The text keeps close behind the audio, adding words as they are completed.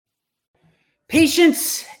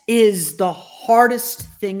Patience is the hardest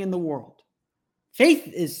thing in the world. Faith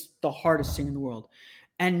is the hardest thing in the world.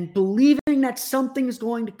 And believing that something is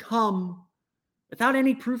going to come without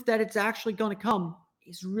any proof that it's actually going to come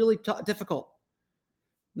is really difficult.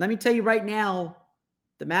 Let me tell you right now,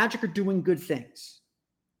 the Magic are doing good things.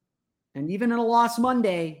 And even in a loss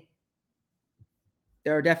Monday,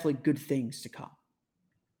 there are definitely good things to come.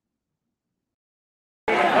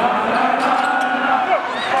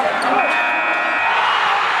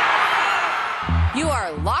 You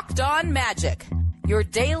are Locked On Magic, your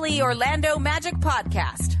daily Orlando Magic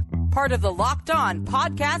podcast, part of the Locked On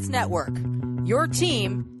Podcast Network, your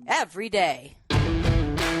team every day.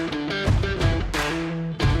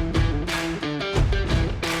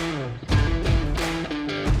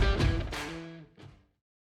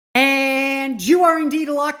 And you are indeed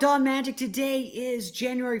Locked On Magic. Today is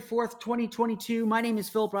January 4th, 2022. My name is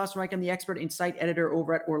Philip Rossman-Reich. I'm the expert and site editor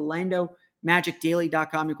over at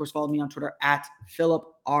OrlandoMagicDaily.com. You, of course, follow me on Twitter at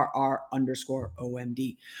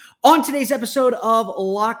PhilipRR_OMD. On today's episode of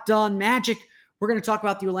Locked On Magic, we're going to talk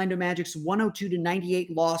about the Orlando Magic's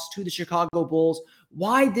 102-98 loss to the Chicago Bulls,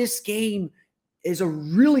 why this game is a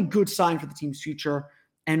really good sign for the team's future,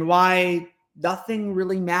 and why nothing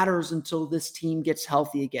really matters until this team gets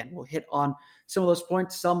healthy again. We'll hit on some of those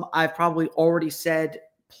points. Some I've probably already said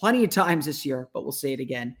plenty of times this year, but we'll say it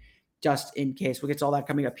again just in case. We'll get to all that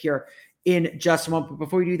coming up here in just a moment. But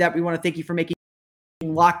before we do that, we want to thank you for making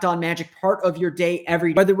Locked On Magic part of your day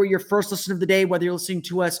every day. Whether we're your first listen of the day, whether you're listening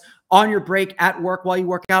to us on your break, at work, while you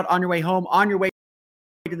work out, on your way home, on your way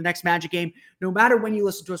to the next Magic game, no matter when you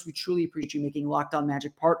listen to us, we truly appreciate you making Locked On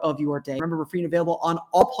Magic part of your day. Remember, we're free and available on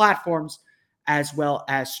all platforms, as well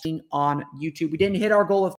as streaming on YouTube. We didn't hit our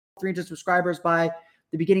goal of 300 subscribers by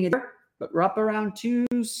the beginning of the year, but we're up around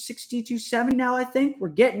 260, 270 now, I think. We're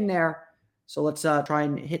getting there. So let's try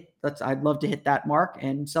and I'd love to hit that mark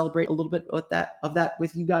and celebrate a little bit of that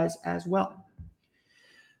with you guys as well.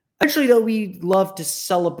 Actually, though, we love to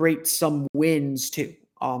celebrate some wins too.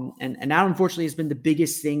 And that unfortunately has been the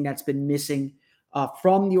biggest thing that's been missing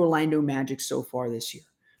from the Orlando Magic so far this year.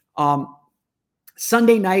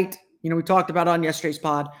 Sunday night, we talked about it on yesterday's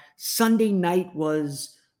pod. Sunday night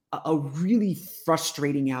was a really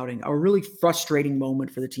frustrating outing, a really frustrating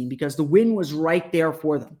moment for the team because the win was right there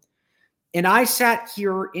for them. And I sat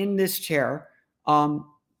here in this chair, in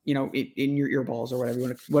your earballs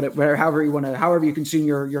or whatever, however you consume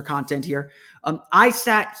your content here. I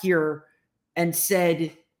sat here and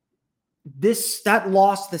said, that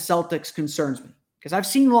loss to the Celtics concerns me because I've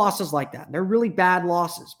seen losses like that. They're really bad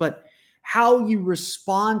losses, but how you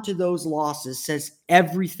respond to those losses says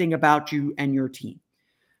everything about you and your team.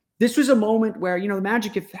 This was a moment where, the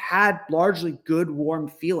Magic have had largely good, warm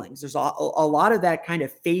feelings. There's a lot of that kind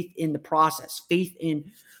of faith in the process, faith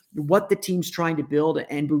in what the team's trying to build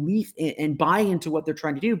and belief in, and buy into what they're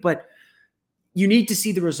trying to do. But you need to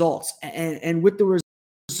see the results. And with the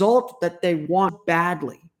result that they want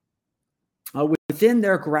badly within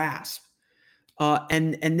their grasp,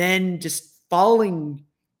 and then just falling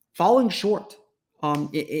short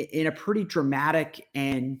in a pretty dramatic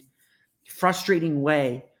and frustrating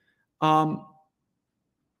way.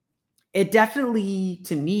 It definitely,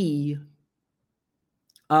 to me,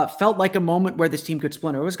 felt like a moment where this team could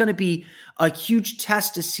splinter. It was going to be a huge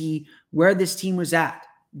test to see where this team was at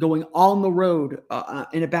going on the road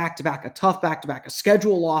in a back-to-back, a tough back-to-back, a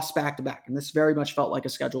schedule loss back-to-back. And this very much felt like a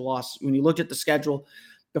schedule loss. When you looked at the schedule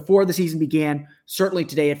before the season began, certainly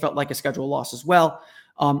today it felt like a schedule loss as well.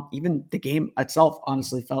 Even the game itself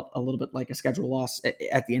honestly felt a little bit like a schedule loss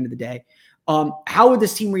at the end of the day. How would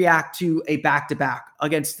this team react to a back-to-back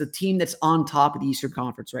against the team that's on top of the Eastern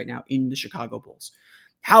Conference right now in the Chicago Bulls?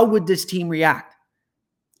 How would this team react?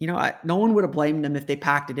 No one would have blamed them if they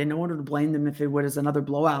packed it in. No one would have blamed them if it was another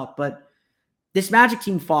blowout. But this Magic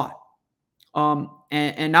team fought.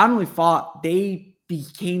 And not only fought, they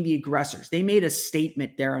became the aggressors. They made a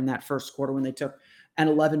statement there in that first quarter when they took an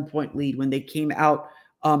 11-point lead, when they came out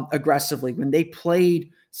aggressively, when they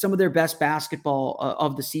played some of their best basketball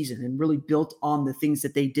of the season and really built on the things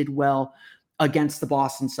that they did well against the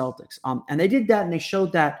Boston Celtics. And they did that, and they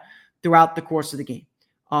showed that throughout the course of the game.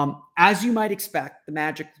 As you might expect, the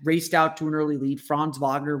Magic raced out to an early lead. Franz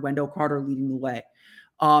Wagner, Wendell Carter leading the way.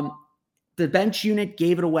 The bench unit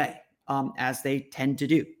gave it away, as they tend to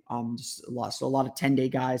do. Just lost a lot of 10-day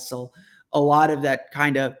guys, so a lot of that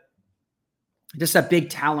kind of just a big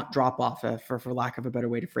talent drop off, for lack of a better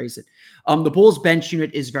way to phrase it. The Bulls bench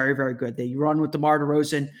unit is very, very good. They run with DeMar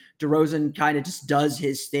DeRozan. DeRozan kind of just does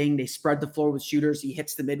his thing. They spread the floor with shooters. He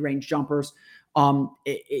hits the mid-range jumpers.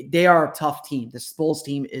 They are a tough team. This Bulls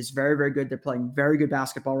team is very, very good. They're playing very good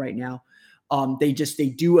basketball right now. They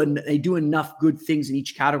do enough good things in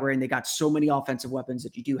each category, and they got so many offensive weapons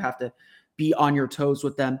that you do have to be on your toes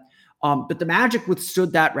with them. But the Magic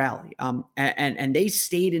withstood that rally, and they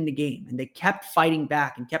stayed in the game, and they kept fighting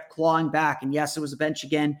back and kept clawing back. And yes, it was a bench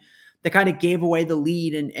again that kind of gave away the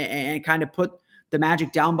lead and kind of put the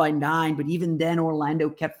Magic down by 9. But even then, Orlando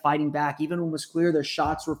kept fighting back, even when it was clear their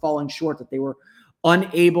shots were falling short, that they were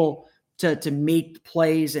unable to make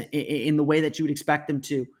plays in the way that you would expect them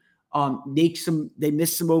to. They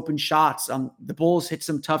missed some open shots. The Bulls hit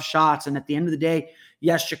some tough shots. And at the end of the day,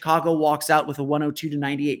 yes, Chicago walks out with a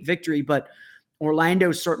 102-98 victory, but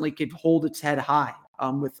Orlando certainly could hold its head high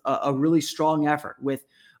with a really strong effort, with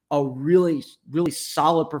a really, really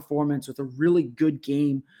solid performance, with a really good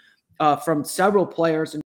game from several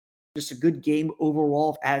players, and just a good game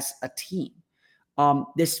overall as a team.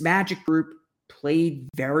 This Magic group played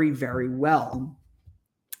very, very well.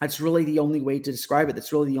 That's really the only way to describe it.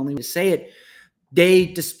 That's really the only way to say it. They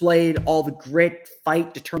displayed all the grit,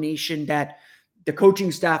 fight, determination that the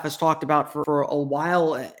coaching staff has talked about for a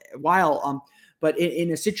while. But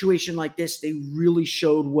in a situation like this, they really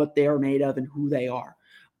showed what they are made of and who they are.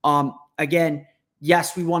 Again,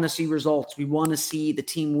 yes, we want to see results. We want to see the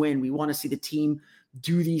team win. We want to see the team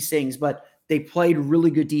do these things. But they played really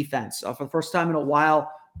good defense. For the first time in a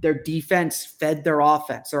while, their defense fed their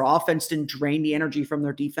offense. Their offense didn't drain the energy from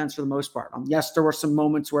their defense for the most part. Yes, there were some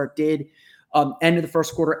moments where it did. End of the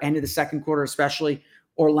first quarter, end of the second quarter, especially.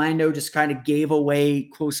 Orlando just kind of gave away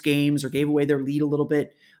close games or gave away their lead a little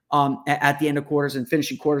bit at the end of quarters, and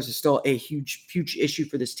finishing quarters is still a huge, huge issue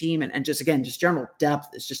for this team. And just general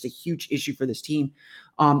depth is just a huge issue for this team.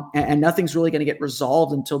 And nothing's really going to get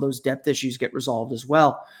resolved until those depth issues get resolved as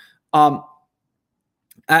well.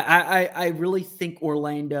 I really think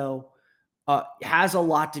Orlando has a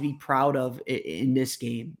lot to be proud of in this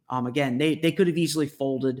game. Again, they could have easily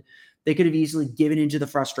folded. They could have easily given into the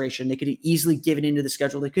frustration. They could have easily given into the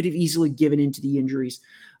schedule. They could have easily given into the injuries.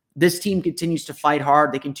 This team continues to fight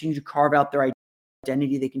hard. They continue to carve out their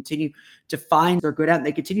identity. They continue to find they're good at, and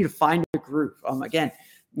they continue to find a groove. Again,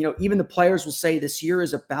 even the players will say this year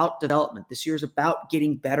is about development. This year is about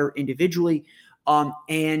getting better individually.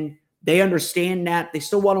 And they understand that. They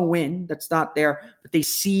still want to win. That's not there. But they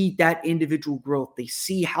see that individual growth. They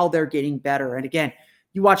see how they're getting better. And again,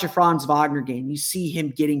 you watch a Franz Wagner game, you see him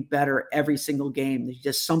getting better every single game. There's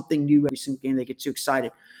just something new every single game. They get too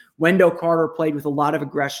excited. Wendell Carter played with a lot of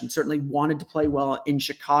aggression, certainly wanted to play well in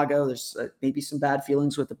Chicago. There's maybe some bad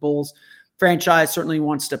feelings with the Bulls franchise, certainly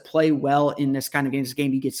wants to play well in this kind of game, this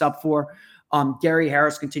game he gets up for. Gary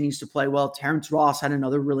Harris continues to play well. Terrence Ross had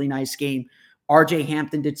another really nice game. RJ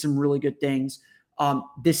Hampton did some really good things.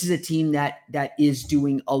 This is a team that is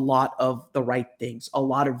doing a lot of the right things, a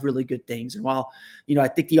lot of really good things. And while, I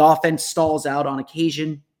think the offense stalls out on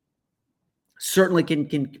occasion, certainly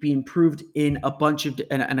can be improved in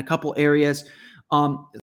a couple areas. A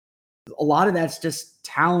lot of that's just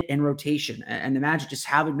talent and rotation, and the Magic just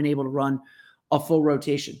haven't been able to run a full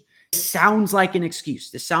rotation. This sounds like an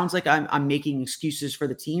excuse. This sounds like I'm making excuses for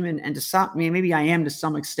the team, and to some, maybe I am to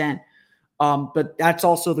some extent. But that's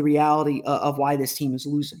also the reality of why this team is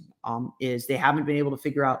losing, is they haven't been able to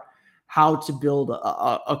figure out how to build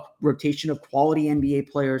a rotation of quality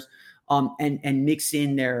NBA players, and mix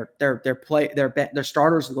in their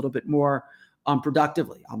starters a little bit more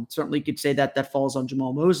productively. Certainly you could say that falls on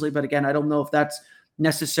Jamal Mosley, but again, I don't know if that's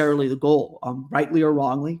necessarily the goal, rightly or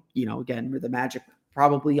wrongly. Again, with the Magic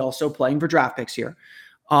probably also playing for draft picks here.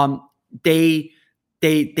 They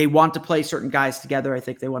want to play certain guys together. I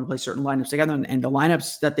think they want to play certain lineups together, and the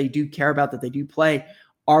lineups that they do care about, that they do play,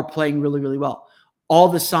 are playing really, really well. All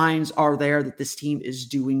the signs are there that this team is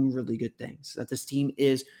doing really good things, that this team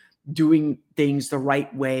is doing things the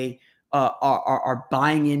right way, are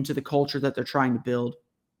buying into the culture that they're trying to build.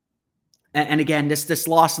 And again, this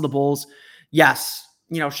loss of the Bulls, yes,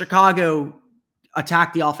 Chicago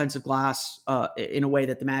attacked the offensive glass in a way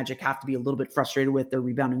that the Magic have to be a little bit frustrated with. Their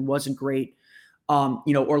rebounding wasn't great.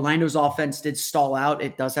 Orlando's offense did stall out.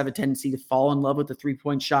 It does have a tendency to fall in love with the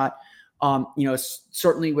three-point shot.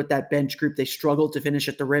 Certainly with that bench group, they struggled to finish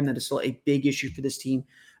at the rim. That is still a big issue for this team.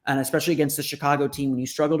 And especially against the Chicago team, when you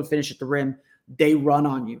struggle to finish at the rim, they run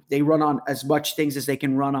on you. They run on as much things as they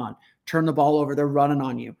can run on. Turn the ball over, they're running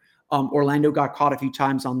on you. Orlando got caught a few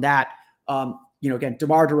times on that. Again,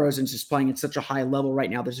 DeMar DeRozan's just playing at such a high level right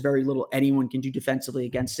now. There's very little anyone can do defensively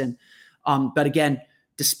against him. But again,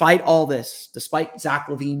 despite all this, despite Zach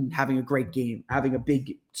LaVine having a great game, having a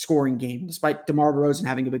big scoring game, despite DeMar DeRozan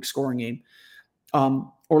having a big scoring game,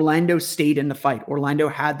 Orlando stayed in the fight. Orlando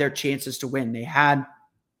had their chances to win. They had,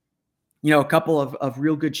 a couple of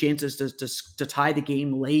real good chances to tie the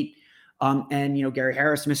game late. And, Gary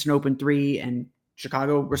Harris missed an open three and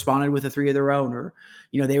Chicago responded with a three of their own, or,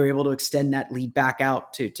 they were able to extend that lead back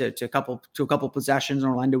out to a couple possessions,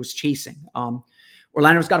 and Orlando was chasing.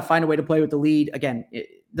 Orlando's got to find a way to play with the lead. Again,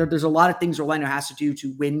 there's a lot of things Orlando has to do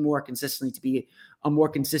to win more consistently, to be a more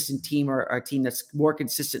consistent team, or a team that's more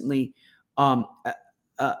consistently in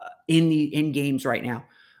games right now.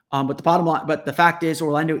 But the fact is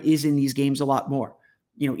Orlando is in these games a lot more.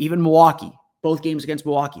 Even Milwaukee, both games against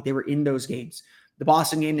Milwaukee, they were in those games. The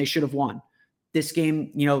Boston game, they should have won. This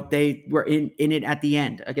game, they were in it at the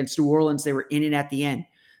end. Against New Orleans, they were in it at the end.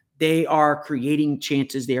 They are creating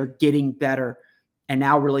chances. They are getting better. And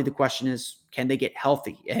now really the question is, can they get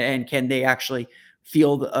healthy? And can they actually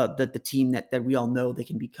feel the team that we all know they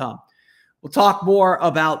can become? We'll talk more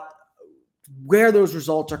about where those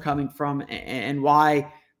results are coming from and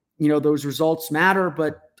why, those results matter,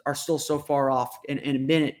 but are still so far off in a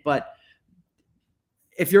minute. But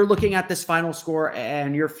if you're looking at this final score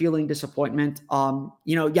and you're feeling disappointment,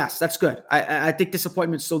 yes, that's good. I think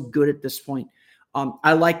disappointment's still good at this point.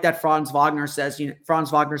 I like that Franz Wagner said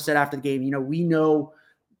after the game, we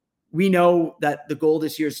know that the goal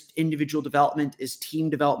this year is individual development, is team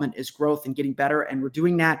development, is growth and getting better. And we're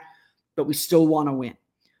doing that, but we still want to win.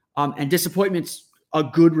 And disappointment's a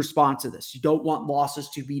good response to this. You don't want losses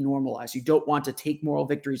to be normalized. You don't want to take moral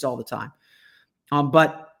victories all the time.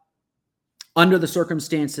 But under the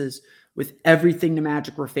circumstances, with everything the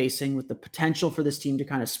Magic were facing, with the potential for this team to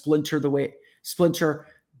kind of splinter,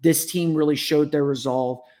 this team really showed their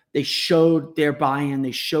resolve. They showed their buy-in.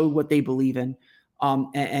 They showed what they believe in.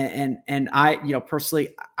 And I, personally,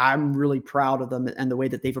 I'm really proud of them and the way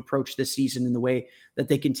that they've approached this season and the way that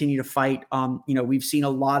they continue to fight. We've seen a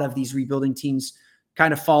lot of these rebuilding teams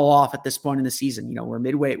kind of fall off at this point in the season.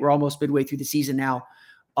 We're almost midway through the season now.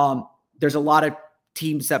 There's a lot of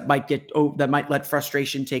teams that might let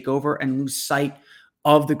frustration take over and lose sight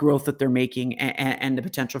of the growth that they're making and the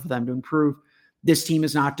potential for them to improve. This team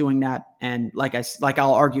is not doing that. And like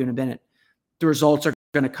I'll argue in a minute, the results are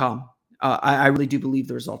going to come. I really do believe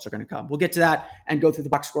the results are going to come. We'll get to that and go through the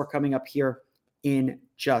box score coming up here in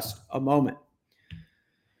just a moment.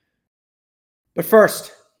 But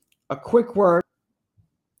first, a quick word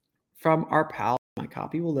from our pal, my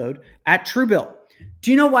copy will load, at Truebill.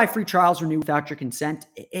 Do you know why free trials renew without your consent?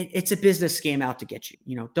 It's a business scam out to get you.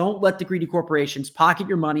 Don't let the greedy corporations pocket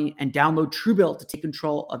your money, and download Truebill to take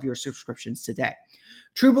control of your subscriptions today.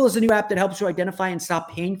 Truebill is a new app that helps you identify and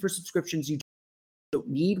stop paying for subscriptions you don't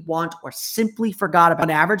need, want, or simply forgot about.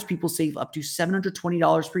 On average, people save up to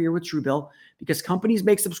 $720 per year with Truebill. Because companies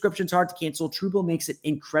make subscriptions hard to cancel, Truebill makes it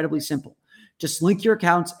incredibly simple. Just link your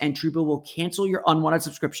accounts and Truebill will cancel your unwanted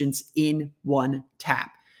subscriptions in one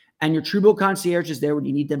tap. And your Truebill concierge is there when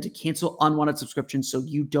you need them to cancel unwanted subscriptions so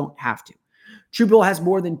you don't have to. Truebill has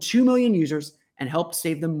more than 2 million users and helped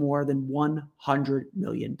save them more than $100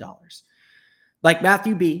 million. Like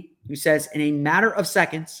Matthew B., who says, in a matter of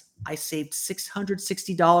seconds, I saved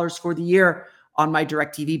 $660 for the year on my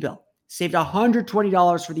DirecTV bill, saved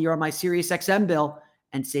 $120 for the year on my SiriusXM bill,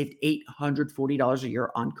 and saved $840 a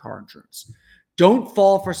year on car insurance. Don't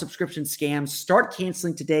fall for subscription scams. Start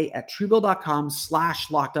canceling today at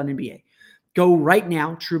Truebill.com/LockedOnNBA. Go right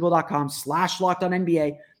now,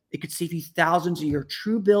 Truebill.com/LockedOnNBA. It could save you thousands a year.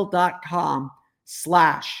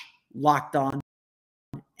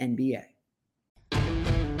 Truebill.com/LockedOnNBA.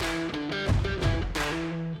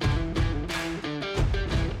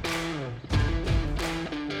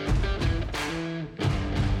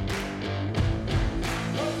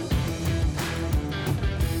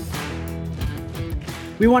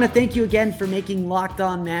 We want to thank you again for making Locked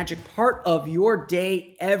On Magic part of your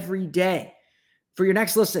day every day. For your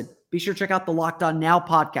next listen, be sure to check out the Locked On Now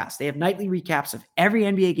podcast. They have nightly recaps of every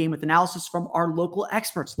NBA game with analysis from our local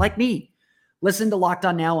experts like me. Listen to Locked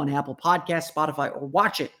On Now on Apple Podcasts, Spotify, or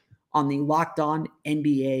watch it on the Locked On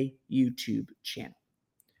NBA YouTube channel.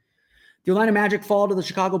 The Orlando Magic fall to the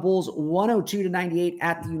Chicago Bulls 102-98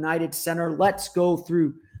 at the United Center. Let's go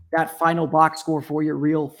through that final box score for you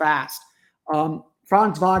real fast.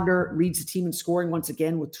 Franz Wagner leads the team in scoring once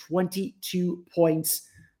again with 22 points,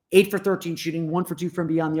 8 for 13 shooting, 1 for 2 from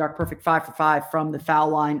beyond the arc, perfect 5 for 5 from the foul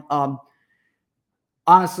line.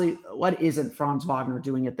 Honestly, what isn't Franz Wagner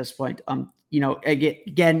doing at this point?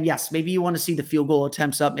 Again, yes, maybe you want to see the field goal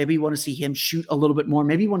attempts up. Maybe you want to see him shoot a little bit more.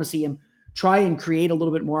 Maybe you want to see him try and create a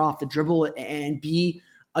little bit more off the dribble and be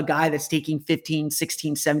a guy that's taking 15,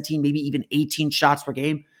 16, 17, maybe even 18 shots per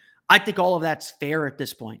game. I think all of that's fair at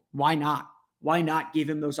this point. Why not? Why not give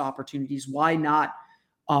him those opportunities? Why not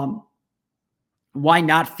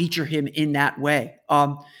feature him in that way?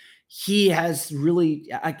 he has really,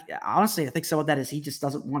 honestly, I think some of that is he just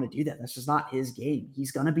doesn't want to do that. That's just not his game.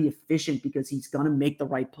 He's going to be efficient because he's going to make the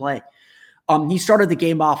right play. He started the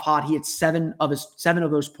game off hot. He had seven of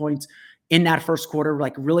those points in that first quarter,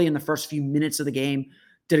 like really in the first few minutes of the game.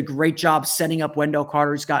 Did a great job setting up Wendell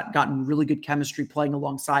Carter. He's gotten really good chemistry playing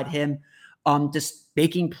alongside him. Just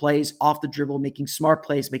making plays off the dribble, making smart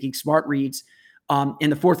plays, making smart reads. In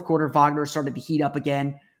the fourth quarter, Wagner started to heat up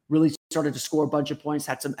again, really started to score a bunch of points,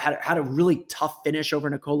 had a really tough finish over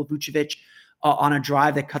Nikola Vucevic on a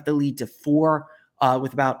drive that cut the lead to 4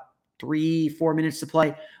 with about 3-4 minutes to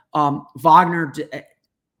play. Wagner's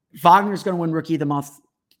going to win Rookie of the Month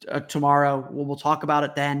tomorrow. We'll talk about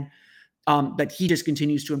it then. But he just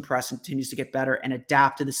continues to impress and continues to get better and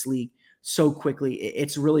adapt to this league so quickly.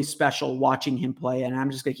 It's really special watching him play. And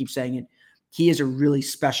I'm just going to keep saying it. He is a really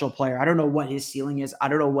special player. I don't know what his ceiling is. I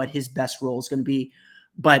don't know what his best role is going to be.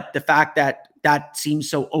 But the fact that that seems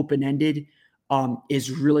so open-ended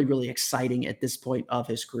is really, really exciting at this point of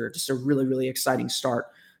his career. Just a really, really exciting start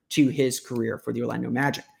to his career for the Orlando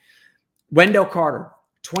Magic. Wendell Carter,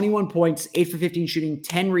 21 points, 8 for 15 shooting,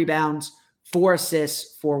 10 rebounds, 4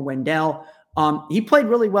 assists for Wendell. He played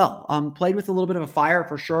really well. Played with a little bit of a fire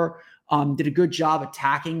for sure. Did a good job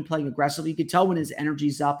attacking, playing aggressively. You could tell when his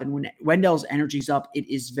energy's up, and when Wendell's energy's up, he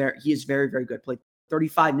is very, very good. Played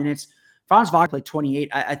 35 minutes. Franz Wagner played 28.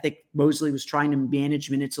 I think Mosley was trying to manage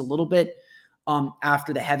minutes a little bit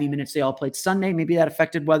after the heavy minutes they all played Sunday. Maybe that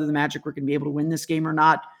affected whether the Magic were going to be able to win this game or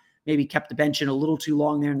not. Maybe kept the bench in a little too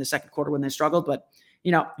long there in the second quarter when they struggled, but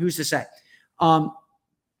who's to say?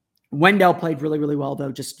 Wendell played really, really well,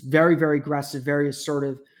 though. Just very, very aggressive, very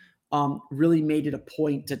assertive. Really made it a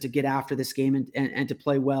point to get after this game and to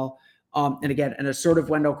play well. And again, an assertive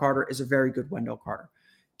Wendell Carter is a very good Wendell Carter.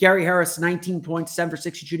 Gary Harris, 19 points, 7 for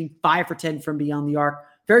 60 shooting, 5 for 10 from beyond the arc.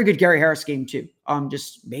 Very good Gary Harris game, too.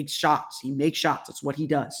 Just makes shots. He makes shots. That's what he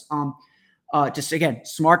does. Just, again,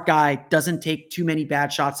 smart guy, doesn't take too many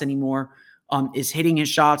bad shots anymore, is hitting his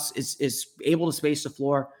shots, is able to space the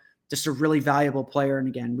floor. Just a really valuable player. And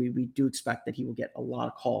again, we do expect that he will get a lot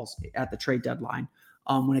of calls at the trade deadline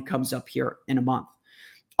when it comes up here in a month.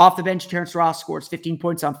 Off the bench, Terrence Ross scores 15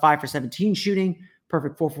 points on 5 for 17 shooting.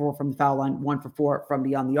 Perfect 4 for 4 from the foul line, 1 for 4 from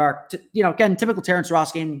beyond the arc. Again, typical Terrence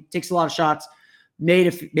Ross game. Takes a lot of shots.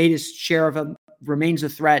 Made his share of them. Remains a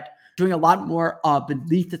threat. Doing a lot more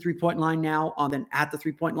beneath the three-point line now than at the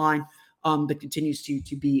three-point line. But continues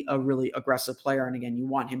to be a really aggressive player. And again, you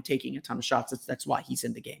want him taking a ton of shots. That's why he's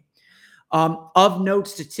in the game. Of note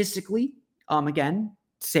statistically, again,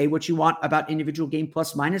 say what you want about individual game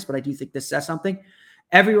plus minus, but I do think this says something.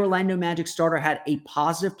 Every Orlando Magic starter had a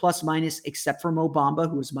positive plus minus except for Mo Bamba,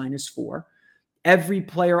 who was -4. Every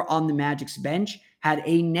player on the Magic's bench had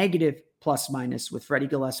a negative plus minus, with Freddie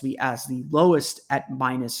Gillespie as the lowest at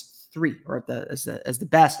 -3, or as the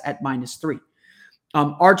best at -3.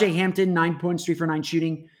 RJ Hampton, 9 points, 3 for 9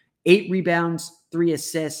 shooting, 8 rebounds, 3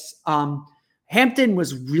 assists. Hampton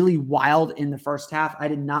was really wild in the first half. I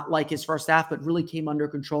did not like his first half, but really came under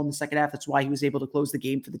control in the second half. That's why he was able to close the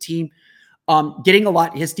game for the team.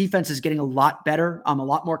 His defense is getting a lot better, a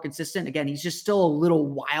lot more consistent. Again, he's just still a little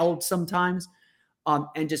wild sometimes.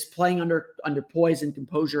 And just playing under poise and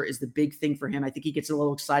composure is the big thing for him. I think he gets a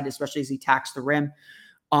little excited, especially as he attacks the rim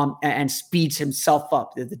and speeds himself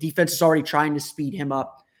up. The defense is already trying to speed him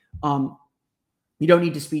up. You don't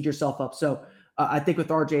need to speed yourself up. So I think with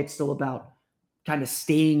RJ, it's still about kind of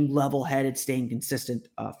staying level-headed, staying consistent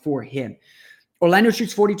for him. Orlando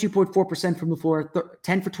shoots 42.4% from the floor,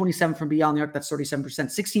 10 for 27 from beyond the arc. That's 37%,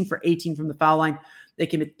 16 for 18 from the foul line. They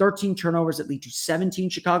commit 13 turnovers that lead to 17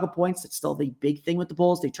 Chicago points. That's still the big thing with the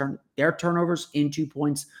Bulls. They turn their turnovers into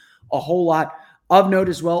points a whole lot. Of note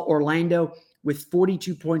as well, Orlando with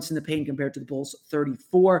 42 points in the paint compared to the Bulls'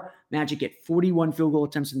 34. Magic get 41 field goal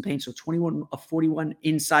attempts in the paint, so 21 of 41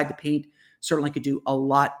 inside the paint. Certainly could do a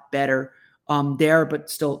lot better there, but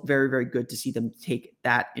still very, very good to see them take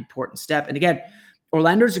that important step. And again,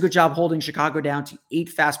 Orlando does a good job holding Chicago down to 8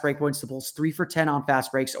 fast break points. The Bulls 3 for 10 on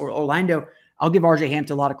fast breaks. Orlando, I'll give RJ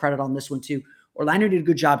Hampton a lot of credit on this one too. Orlando did a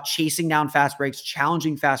good job chasing down fast breaks,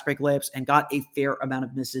 challenging fast break layups, and got a fair amount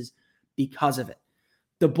of misses because of it.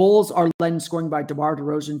 The Bulls are led in scoring by DeMar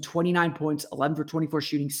DeRozan, 29 points, 11 for 24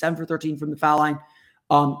 shooting, 7 for 13 from the foul line.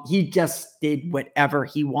 He just did whatever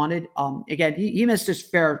he wanted. Again, he missed his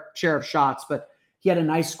fair share of shots, but he had a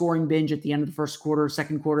nice scoring binge at the end of the first quarter,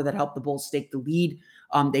 second quarter that helped the Bulls stake the lead.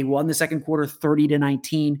 They won the second quarter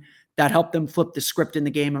 30-19. That helped them flip the script in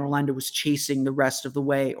the game, and Orlando was chasing the rest of the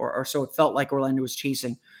way, or so it felt like Orlando was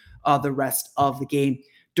chasing the rest of the game.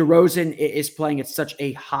 DeRozan is playing at such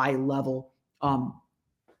a high level.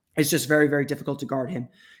 It's just very, very difficult to guard him.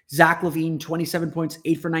 Zach LaVine, 27 points,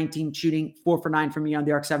 8 for 19 shooting, 4 for 9 from beyond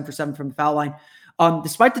the arc, 7 for 7 from the foul line.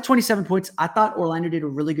 Despite the 27 points, I thought Orlando did a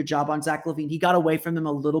really good job on Zach LaVine. He got away from them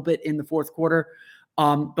a little bit in the fourth quarter.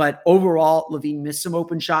 But overall, LaVine missed some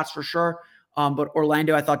open shots for sure. But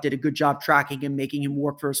Orlando, I thought, did a good job tracking him, making him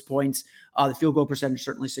work for his points. The field goal percentage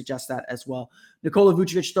certainly suggests that as well. Nikola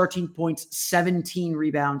Vucevic, 13 points, 17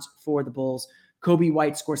 rebounds for the Bulls. Kobe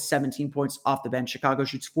White scores 17 points off the bench. Chicago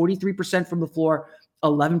shoots 43% from the floor,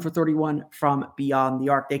 11 for 31 from beyond the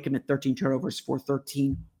arc. They commit 13 turnovers for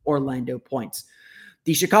 13 Orlando points.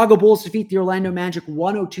 The Chicago Bulls defeat the Orlando Magic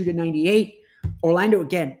 102-98. Orlando,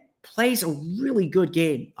 again, plays a really good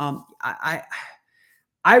game.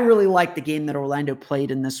 I really like the game that Orlando played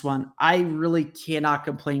in this one. I really cannot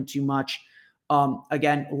complain too much.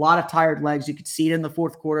 Again, a lot of tired legs. You could see it in the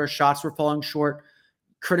fourth quarter. Shots were falling short.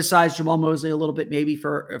 Criticized Jamal Mosley a little bit, maybe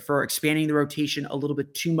for expanding the rotation a little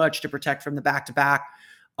bit too much to protect from the back-to-back.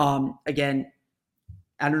 Again,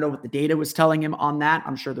 I don't know what the data was telling him on that.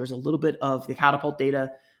 I'm sure there's a little bit of the catapult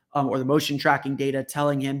data or the motion tracking data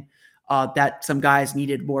telling him that some guys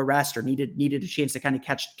needed more rest or needed a chance to kind of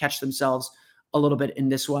catch themselves a little bit in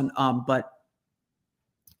this one. But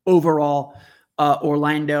overall,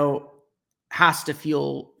 Orlando has to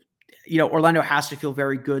feel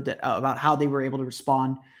very good about how they were able to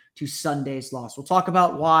respond to Sunday's loss. We'll talk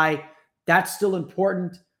about why that's still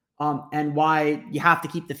important and why you have to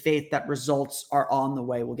keep the faith that results are on the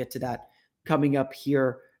way. We'll get to that coming up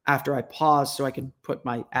here after I pause so I can put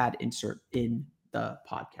my ad insert in the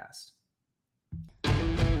podcast.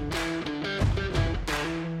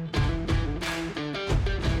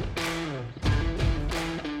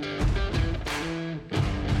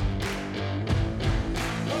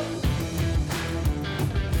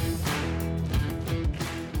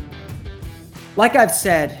 Like I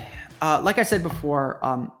said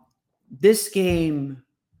before, this game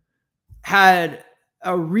had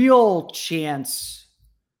a real chance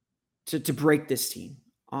to break this team.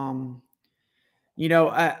 I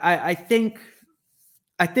think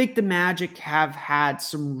the Magic have had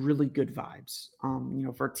some really good vibes.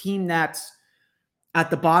 For a team that's at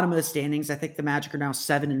the bottom of the standings, I think the Magic are now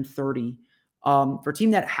 7-30. For a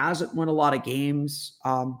team that hasn't won a lot of games,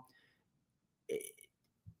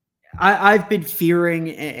 I've been fearing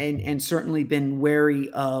and certainly been wary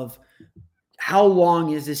of how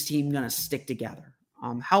long is this team going to stick together?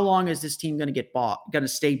 How long is this team going to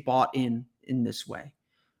stay bought in this way?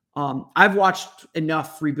 I've watched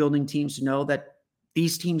enough rebuilding teams to know that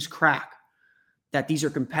these teams crack, that these are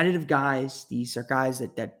competitive guys. These are guys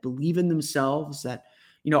that believe in themselves, that,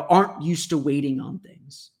 aren't used to waiting on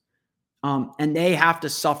things. And they have to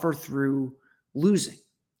suffer through losing.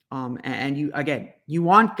 And you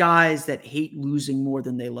want guys that hate losing more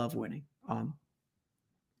than they love winning.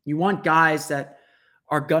 You want guys that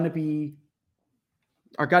are going to be,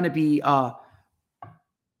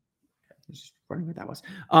 just wondering what that was.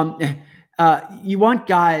 You want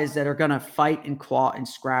guys that are going to fight and claw and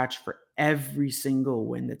scratch for every single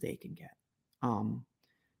win that they can get.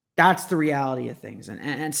 That's the reality of things.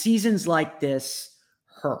 And seasons like this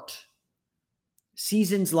hurt.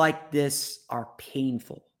 Seasons like this are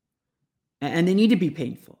painful. And they need to be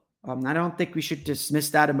painful. I don't think we should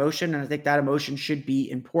dismiss that emotion, and I think that emotion should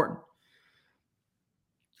be important.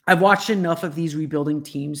 I've watched enough of these rebuilding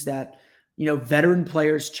teams that, veteran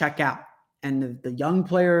players check out, and the young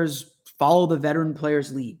players follow the veteran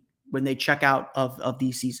players' lead when they check out of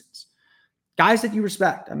these seasons. Guys that you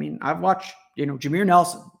respect. I mean, I've watched, Jameer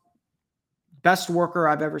Nelson, best worker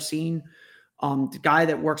I've ever seen. The guy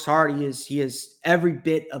that works hard. He is every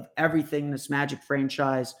bit of everything this Magic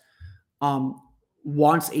franchise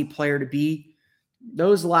wants a player to be.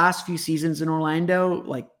 Those last few seasons in Orlando,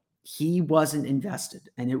 he wasn't invested,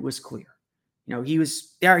 and it was clear. He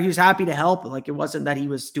was there. He was happy to help. It wasn't that he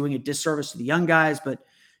was doing a disservice to the young guys, but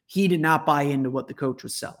he did not buy into what the coach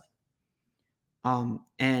was selling.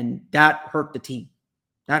 And that hurt the team.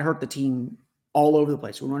 That hurt the team all over the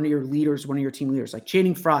place. When one of your team leaders, like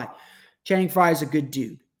Channing Frye is a good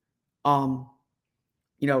dude.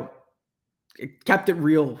 Kept it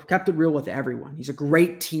real with everyone. He's a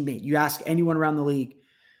great teammate. You ask anyone around the league,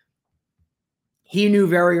 he knew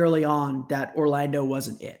very early on that Orlando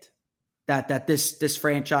wasn't it. That this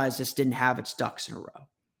franchise just didn't have its ducks in a row.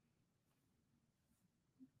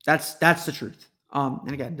 That's the truth.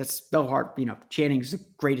 And again, that's so hard. Channing's the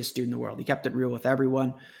greatest dude in the world. He kept it real with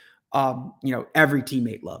everyone. Every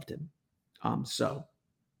teammate loved him. So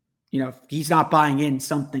if he's not buying in,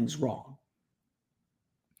 something's wrong.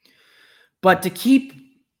 But to keep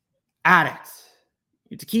at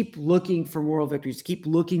it, to keep looking for moral victories, to keep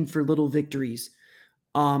looking for little victories,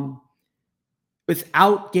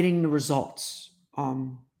 without getting the results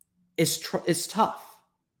is tough.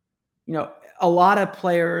 You know, a lot of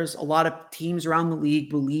players, a lot of teams around the league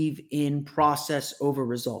believe in process over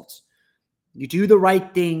results. You do the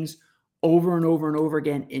right things over and over and over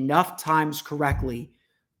again enough times correctly,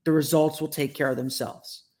 the results will take care of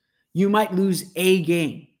themselves. You might lose a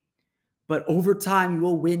game, but over time you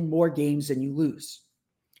will win more games than you lose.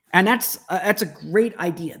 And that's a great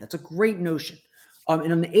idea. That's a great notion.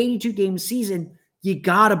 And on the 82-game season, you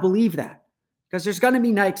got to believe that, because there's going to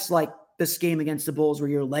be nights like this game against the Bulls where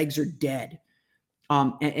your legs are dead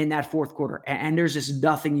in that fourth quarter, and there's just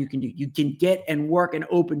nothing you can do. You can get and work an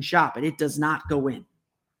open shot, but it does not go in.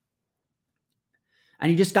 And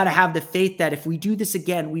you just got to have the faith that if we do this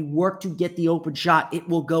again, we work to get the open shot, it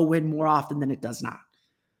will go in more often than it does not.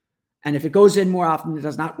 And if it goes in more often than it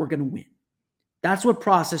does not, we're going to win. That's what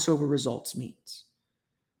process over results means.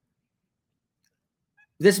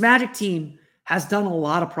 This Magic team has done a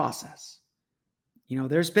lot of process. You know,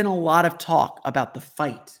 there's been a lot of talk about the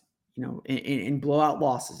fight, you know, in blowout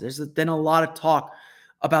losses. There's been a lot of talk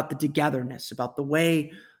about the togetherness, about the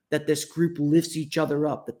way that this group lifts each other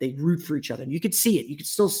up, that they root for each other. And you could see it. You could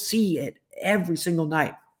still see it every single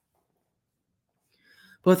night.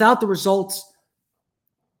 But without the results,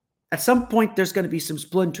 at some point, there's going to be some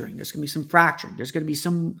splintering. There's going to be some fracturing. There's going to be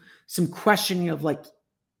some questioning of like,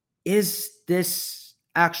 is this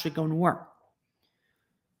actually going to work?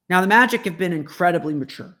 Now, the Magic have been incredibly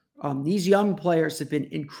mature. These young players have been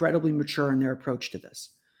incredibly mature in their approach to this.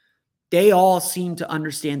 They all seem to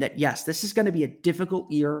understand that, yes, this is going to be a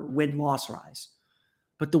difficult year, win-loss rise.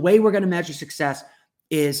 But the way we're going to measure success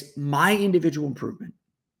is my individual improvement,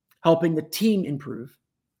 helping the team improve,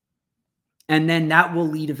 and then that will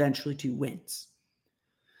lead eventually to wins.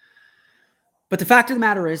 But the fact of the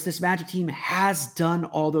matter is, this Magic team has done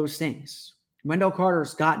all those things. Wendell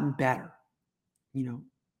Carter's gotten better. You know,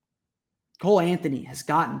 Cole Anthony has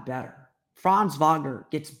gotten better. Franz Wagner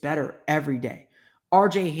gets better every day.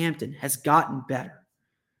 RJ Hampton has gotten better.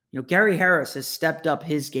 You know, Gary Harris has stepped up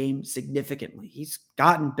his game significantly. He's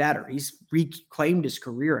gotten better. He's reclaimed his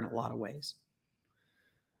career in a lot of ways.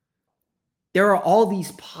 There are all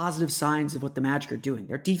these positive signs of what the Magic are doing.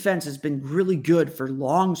 Their defense has been really good for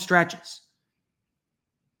long stretches.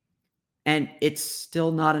 And it's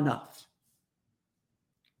still not enough.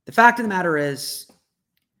 The fact of the matter is,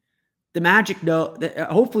 the Magic know,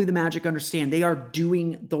 hopefully the Magic understand they are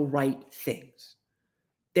doing the right things.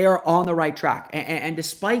 They are on the right track. And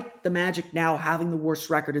despite the Magic now having the worst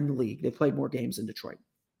record in the league, they played more games in Detroit.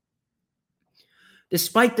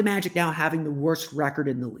 Despite the Magic now having the worst record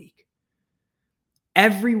in the league,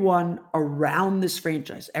 everyone around this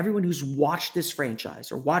franchise, everyone who's watched this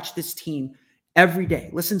franchise or watched this team every day,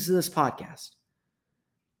 listens to this podcast,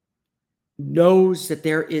 knows that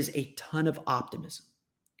there is a ton of optimism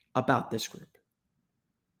about this group.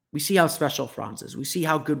 We see how special Franz is. We see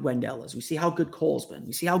how good Wendell is. We see how good Cole's been.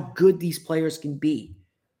 We see how good these players can be.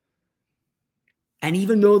 And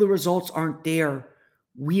even though the results aren't there,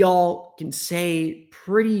 we all can say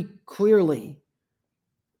pretty clearly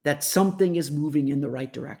that something is moving in the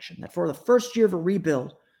right direction. That for the first year of a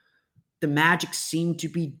rebuild, the Magic seem to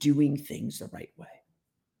be doing things the right way.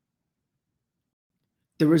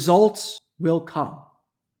 The results will come.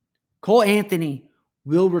 Cole Anthony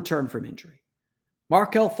will return from injury.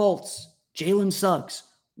 Markelle Fultz, Jalen Suggs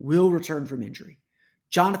will return from injury.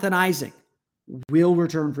 Jonathan Isaac will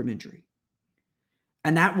return from injury.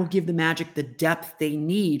 And that will give the Magic the depth they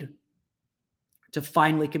need to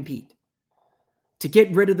finally compete. To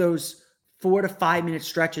get rid of those 4 to 5 minute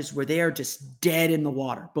stretches where they are just dead in the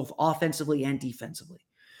water, both offensively and defensively,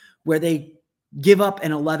 where they give up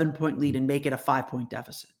an 11-point lead and make it a 5-point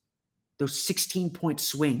deficit. Those 16-point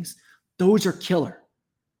swings, those are killer.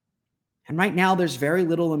 And right now, there's very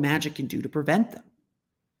little the Magic can do to prevent them.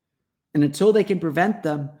 And until they can prevent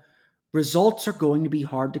them, results are going to be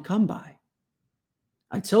hard to come by.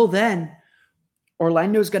 Until then,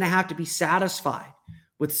 Orlando's going to have to be satisfied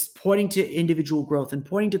with pointing to individual growth and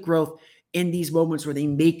pointing to growth in these moments where they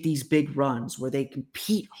make these big runs, where they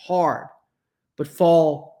compete hard, but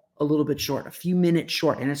fall a little bit short, a few minutes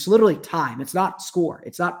short. And it's literally time. It's not score.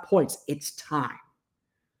 It's not points. It's time.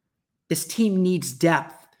 This team needs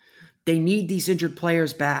depth. They need these injured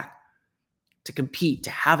players back to compete, to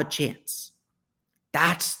have a chance.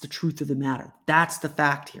 That's the truth of the matter. That's the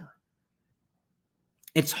fact here.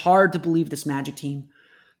 It's hard to believe this Magic team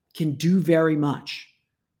can do very much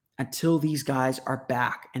until these guys are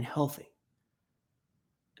back and healthy.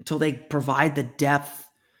 Until they provide the depth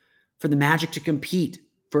for the Magic to compete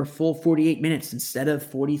for a full 48 minutes instead of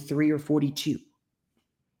 43 or 42.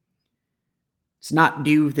 It's not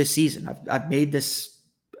new this season. I've made this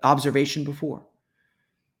observation before.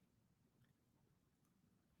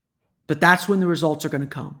 But that's when the results are going to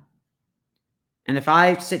come. And if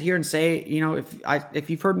I sit here and say, if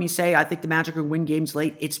you've heard me say I think the Magic are win games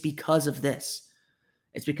late, it's because of this.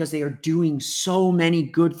 It's because they are doing so many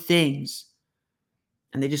good things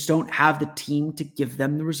and they just don't have the team to give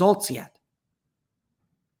them the results yet.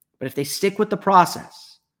 But if they stick with the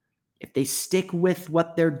process, if they stick with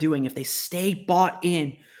what they're doing, if they stay bought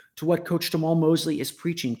in to what Coach Jamal Mosley is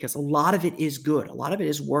preaching, because a lot of it is good, a lot of it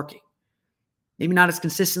is working. Maybe not as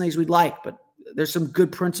consistently as we'd like, but there's some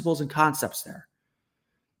good principles and concepts there.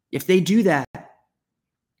 If they do that,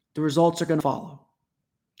 the results are going to follow.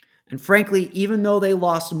 And frankly, even though they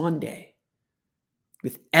lost Monday,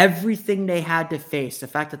 with everything they had to face, the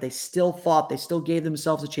fact that they still fought, they still gave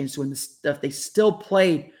themselves a chance to win this stuff, they still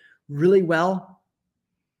played really well,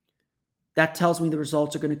 that tells me the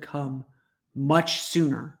results are going to come much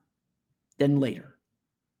sooner than later.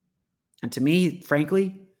 And to me,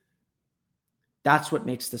 frankly, that's what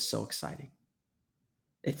makes this so exciting.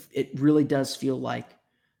 It really does feel like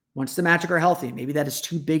once the Magic are healthy, maybe that is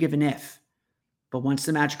too big of an if, but once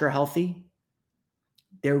the Magic are healthy,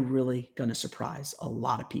 they're really going to surprise a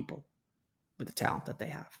lot of people with the talent that they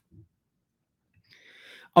have.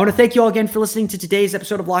 I want to thank you all again for listening to today's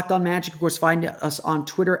episode of Locked On Magic. Of course, find us on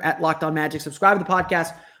Twitter at Locked On Magic. Subscribe to the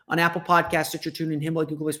podcast on Apple Podcasts, Stitcher, TuneIn, Himalaya,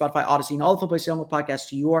 Google Play, Spotify, Odyssey, and all the places to download podcasts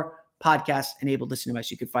to your podcast-enabled listening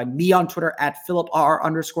device. You can find me on Twitter at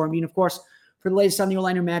PhilipR_Amin. Of course, for the latest on the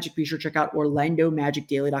Orlando Magic, be sure to check out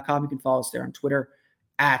OrlandoMagicDaily.com. You can follow us there on Twitter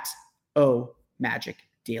at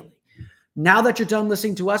OMagicDaily. Now that you're done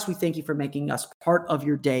listening to us, we thank you for making us part of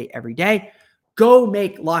your day every day. Go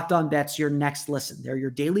make Locked On Bets your next listen. They're your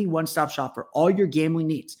daily one-stop shop for all your gambling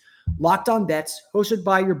needs. Locked On Bets, hosted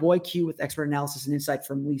by your boy Q with expert analysis and insight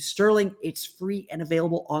from Lee Sterling. It's free and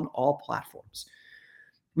available on all platforms.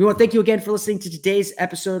 We want to thank you again for listening to today's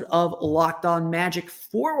episode of Locked On Magic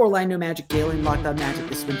for Orlando Magic Daily and Locked On Magic.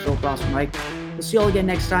 This has been Phil Crossman, Mike. We'll see you all again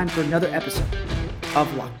next time for another episode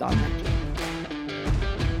of Locked On Magic.